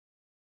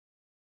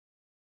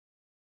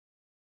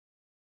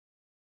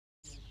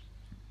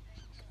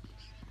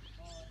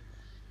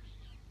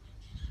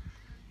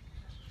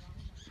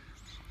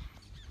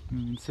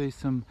You can see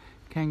some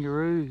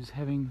kangaroos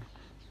having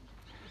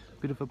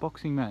a bit of a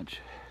boxing match.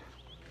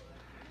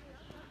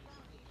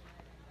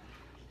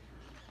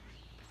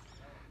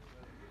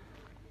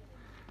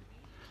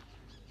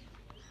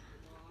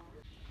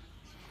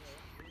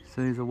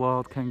 So these are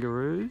wild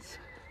kangaroos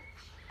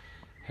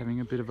having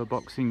a bit of a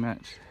boxing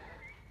match.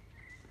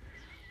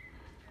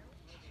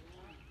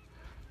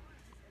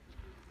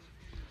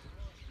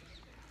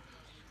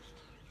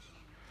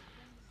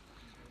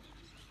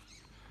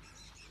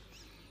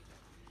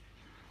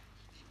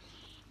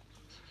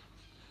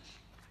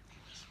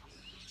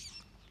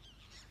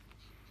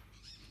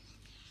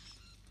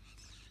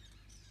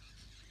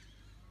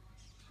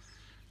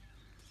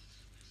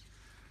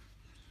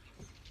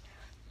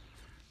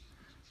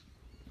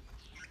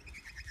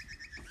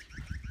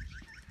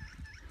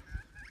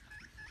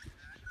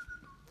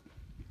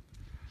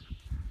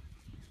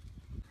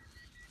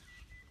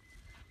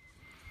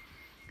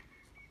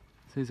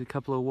 So there's a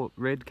couple of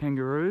red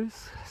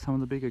kangaroos, some of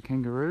the bigger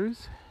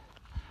kangaroos,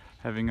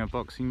 having a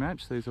boxing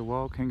match. These are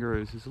wild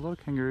kangaroos. There's a lot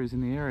of kangaroos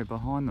in the area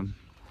behind them.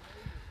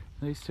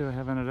 These two are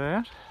having it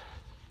out.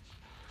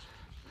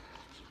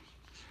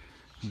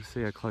 We'll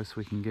see how close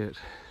we can get.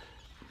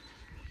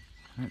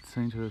 That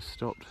seemed to have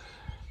stopped.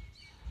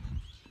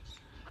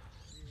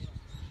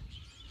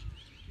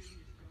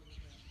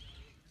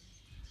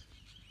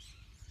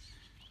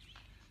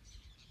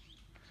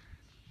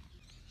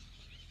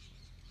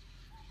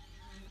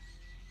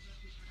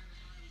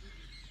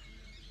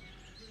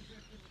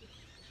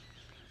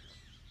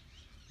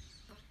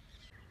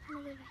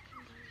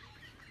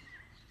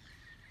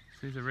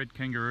 These are red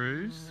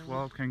kangaroos,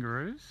 wild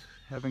kangaroos,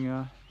 having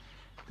a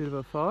bit of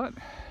a fight.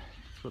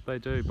 That's what they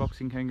do,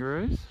 boxing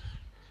kangaroos.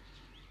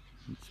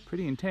 It's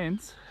pretty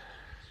intense.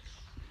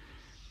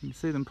 You can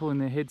see them pulling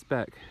their heads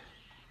back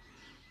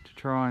to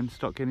try and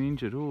stop getting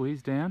injured. Oh,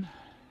 he's down.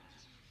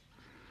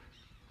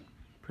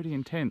 Pretty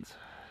intense.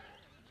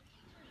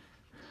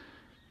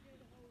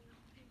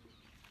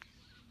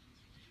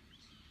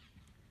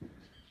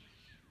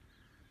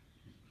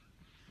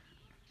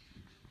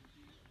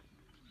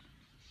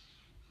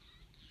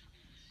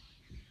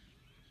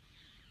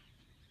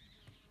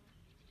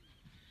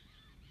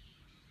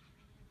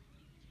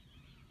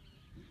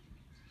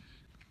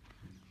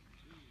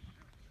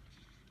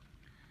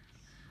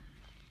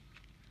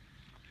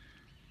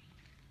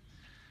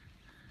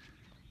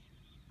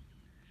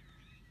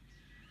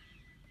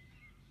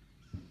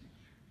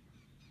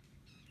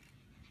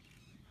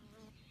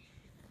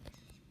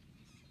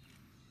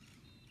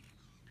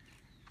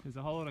 There's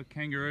a whole lot of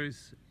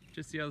kangaroos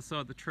just the other side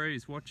of the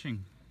trees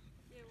watching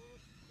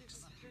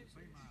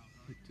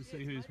to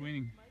see who's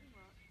winning.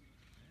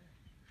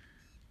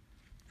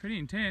 Pretty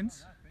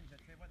intense.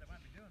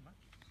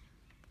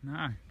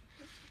 No.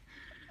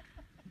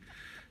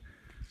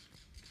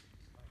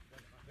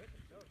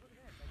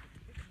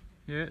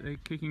 Yeah, they're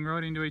kicking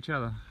right into each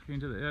other,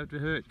 into the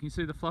hurt. Can you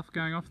see the fluff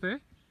going off there?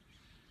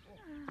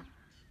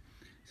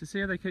 So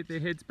see how they keep their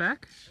heads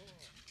back?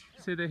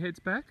 See their heads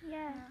back?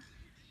 Yeah.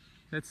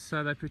 That's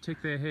so they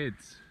protect their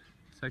heads.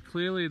 So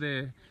clearly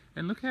they're...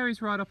 And look how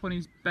he's right up on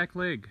his back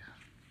leg.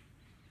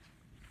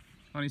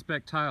 On his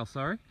back tail,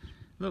 sorry.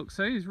 Look,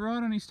 see, he's right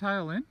on his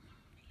tail then.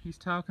 His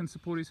tail can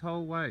support his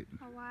whole weight.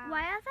 Oh, wow.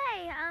 Why are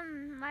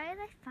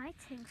they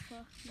fighting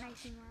for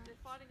making one? They're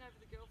fighting over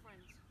the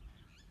girlfriends.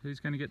 Who's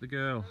going to get the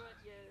girl?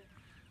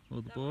 Yeah.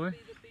 Or the That boy? would be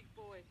the big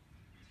boy.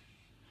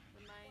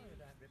 The main.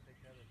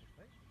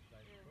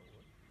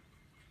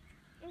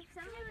 If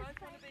someone They was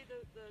both want to fighting... be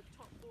the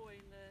top boy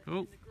in the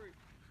group.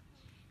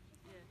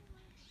 Yeah.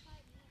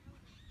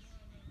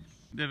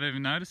 They've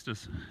even noticed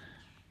us.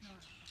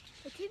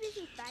 They're too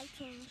busy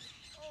fighting.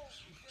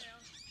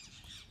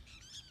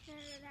 No,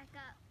 back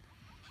up.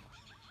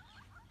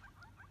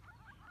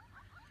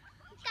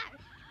 Go!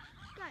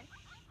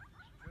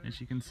 Go! As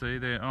you can see,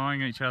 they're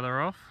eyeing each other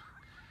off.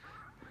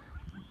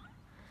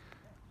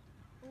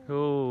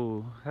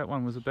 Oh, that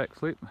one was a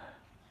backflip.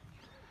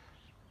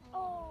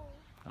 Oh!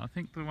 I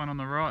think the one on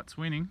the right's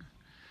winning.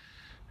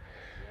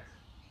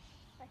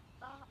 Like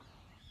that.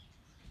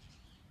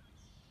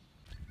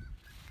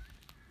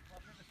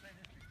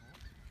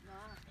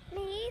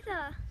 Me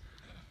either.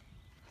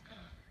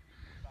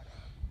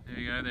 There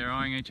you go, they're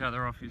eyeing each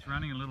other off. He's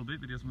running a little bit,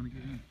 but he doesn't want to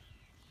get in.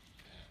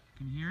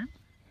 Can you hear him?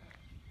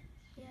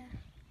 Yeah.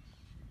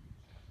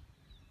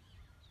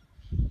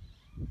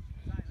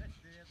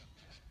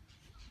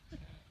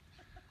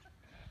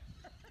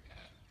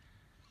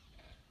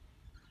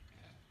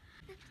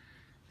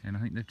 And I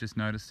think they've just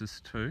noticed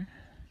us too.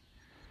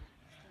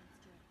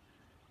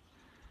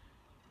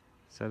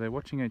 So they're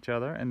watching each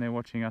other and they're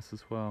watching us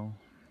as well.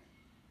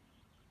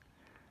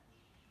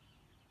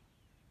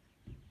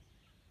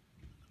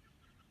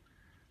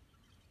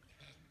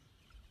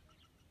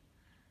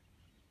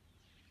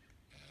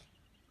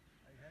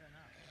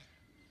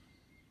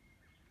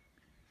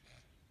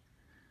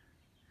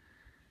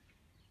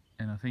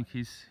 And I think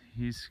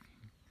he's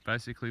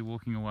basically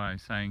walking away,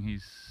 saying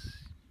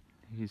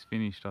he's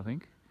finished. I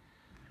think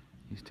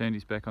he's turned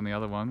his back on the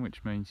other one,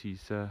 which means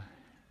he's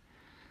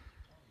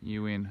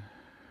you win.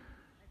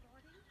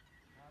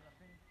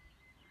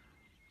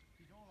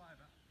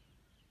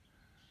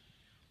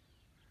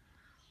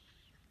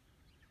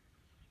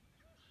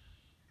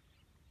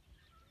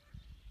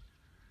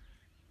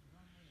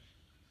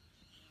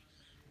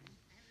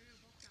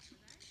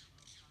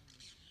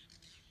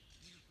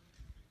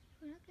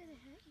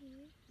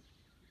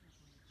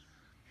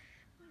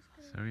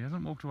 So he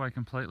hasn't walked away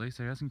completely,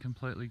 so he hasn't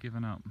completely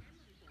given up.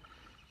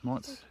 I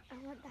want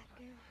that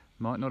girl.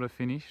 Might not have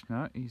finished.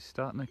 No, he's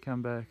starting to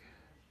come back.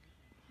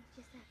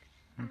 He's just like,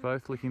 They're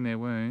both licking their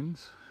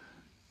wounds.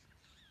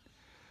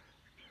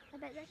 I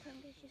bet that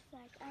kangaroo's just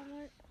like, I'm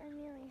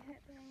really hurt,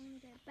 but I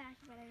want to go back,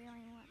 but I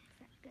really want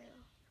that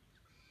girl.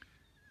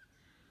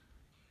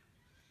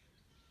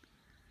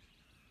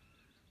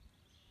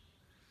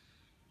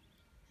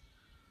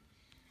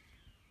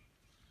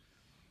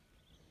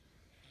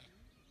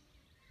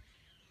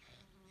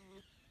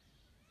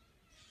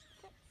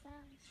 What's that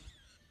sound?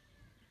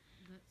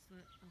 That's the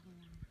other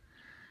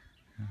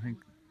one. I think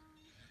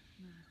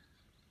No.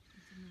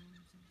 It's a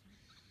male or something.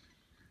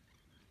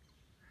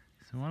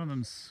 so. One of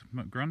them's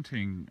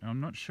grunting. I'm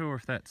not sure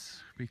if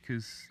that's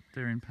because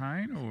they're in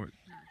pain or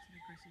No,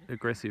 it's an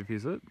aggressive.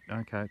 Is it?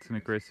 Okay, it's an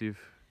aggressive.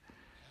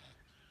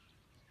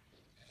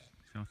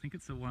 So I think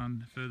it's the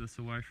one furthest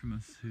away from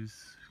us who's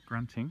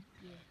grunting.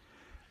 Yeah.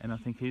 And I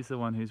think he's the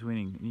one who's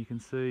winning. And you can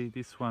see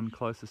this one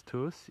closest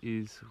to us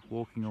is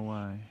walking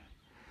away.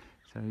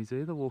 So he's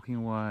either walking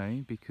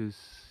away because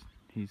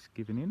he's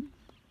given in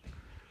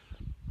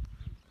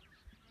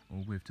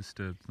or we've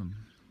disturbed them.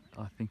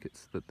 I think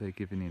it's that they're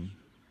giving in.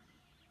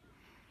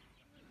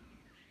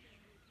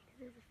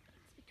 There's a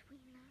fence between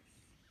us.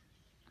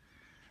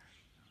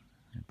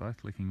 They're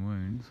both licking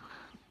wounds.